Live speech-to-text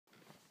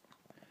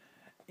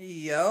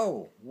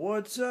Yo,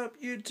 what's up,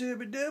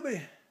 YouTube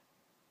Dooby?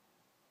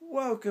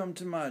 Welcome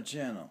to my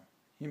channel,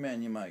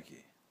 Humanu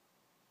Mikey.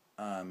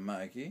 I'm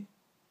Mikey,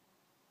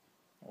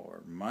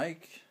 or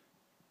Mike,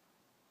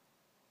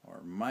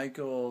 or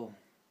Michael,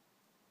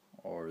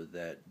 or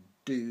that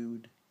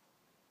dude,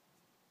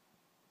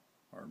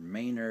 or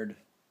Maynard,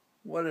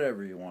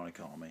 whatever you want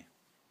to call me.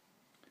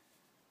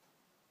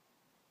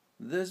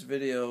 This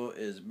video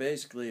is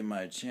basically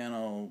my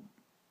channel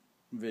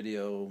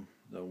video,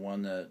 the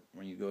one that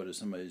when you go to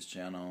somebody's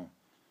channel,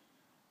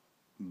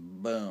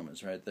 boom,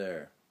 it's right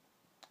there.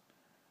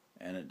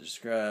 And it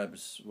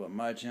describes what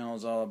my channel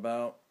is all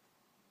about,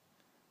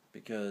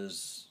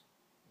 because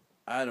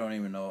I don't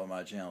even know what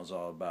my channel is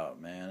all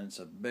about, man. It's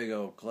a big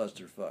old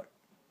clusterfuck.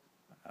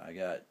 I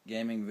got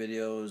gaming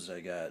videos, I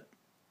got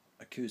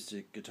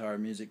acoustic guitar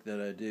music that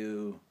I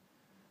do,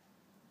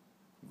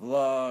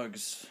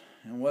 vlogs,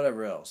 and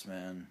whatever else,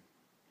 man.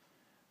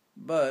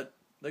 But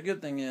the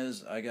good thing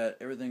is I got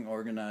everything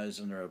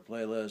organized under a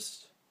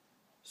playlist.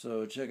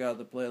 So check out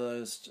the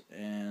playlist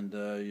and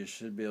you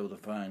should be able to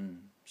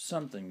find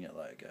something you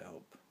like, I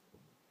hope.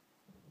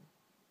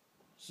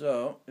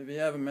 So if you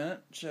have a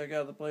minute, check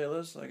out the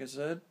playlist, like I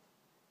said.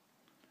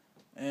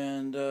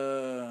 And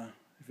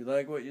if you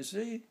like what you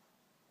see,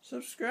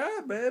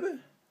 subscribe, baby.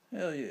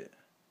 Hell yeah.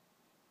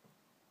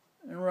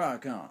 And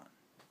rock on.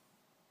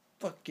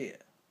 Fuck yeah.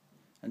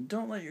 And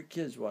don't let your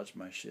kids watch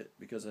my shit,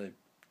 because I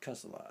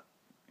cuss a lot,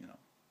 you know.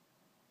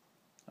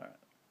 Alright.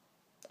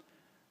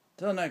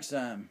 Till next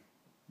time.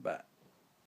 Bye.